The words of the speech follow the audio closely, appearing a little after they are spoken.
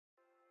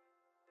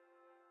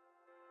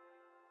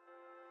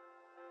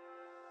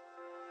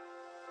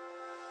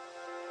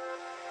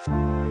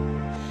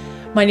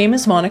My name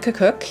is Monica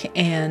Cook,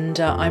 and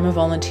I'm a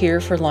volunteer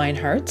for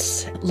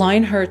Lionhearts.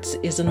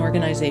 Lionhearts is an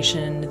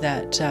organization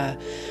that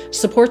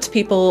supports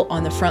people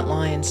on the front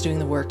lines doing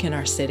the work in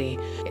our city.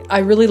 I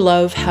really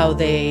love how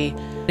they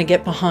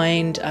get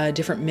behind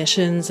different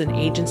missions and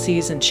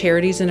agencies and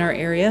charities in our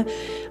area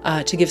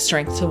to give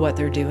strength to what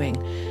they're doing.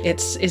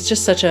 It's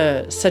just such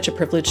a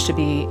privilege to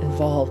be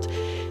involved.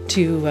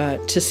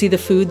 To see the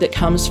food that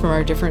comes from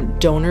our different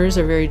donors,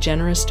 our very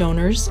generous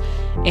donors,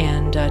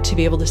 and to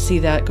be able to see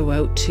that go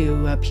out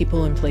to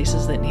people in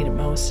places that need it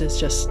most is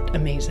just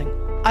amazing.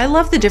 I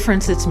love the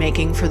difference it's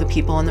making for the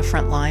people on the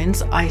front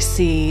lines. I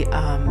see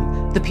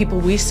the people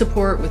we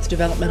support with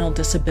developmental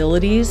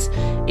disabilities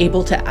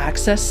able to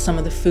access some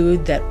of the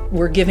food that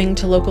we're giving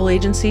to local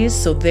agencies,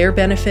 so they're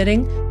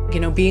benefiting. You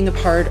know, being a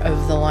part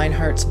of the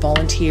Lionhearts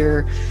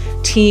volunteer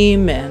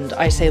team, and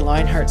I say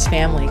Lionhearts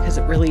family because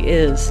it really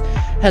is,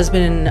 has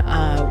been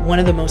one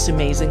of the most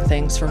amazing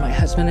things for my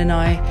husband and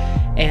I,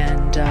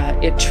 and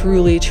it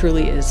truly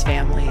is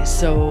family.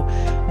 So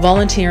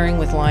volunteering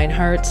with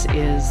Lionhearts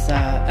is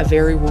a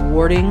very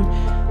rewarding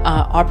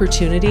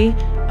opportunity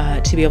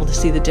to be able to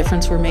see the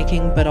difference we're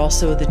making, but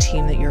also the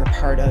team that you're a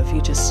part of.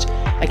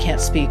 I can't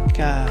speak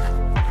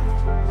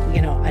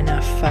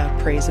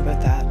enough praise about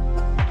that.